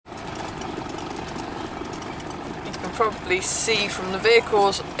can probably see from the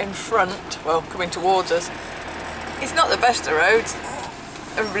vehicles in front, well, coming towards us, it's not the best of roads.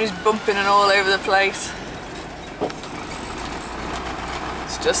 Everybody's bumping and all over the place.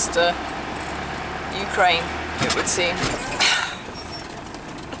 It's just Ukraine, it would seem.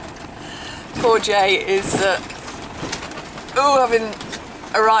 Poor Jay is having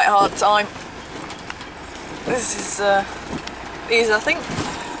a right hard time. This is these, I think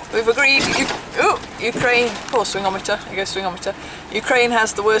we've agreed. Ukraine, poor swingometer. Here goes swingometer. Ukraine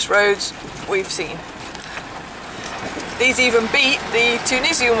has the worst roads we've seen. These even beat the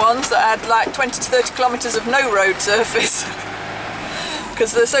Tunisian ones that had like 20 to 30 kilometres of no road surface.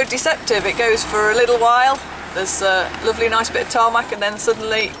 Because they're so deceptive. It goes for a little while, there's a lovely nice bit of tarmac, and then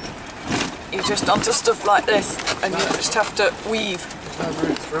suddenly you're just onto stuff like this, and you just have to weave. There's no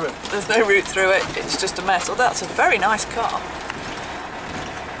route through it. There's no route through it, it's just a mess. Oh, that's a very nice car.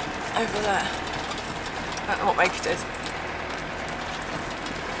 Over there. I don't know what make it is.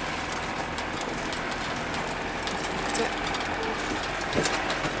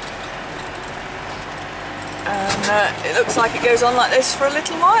 And it looks like it goes on like this for a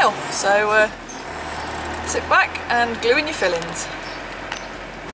little while, so sit back and glue in your fillings.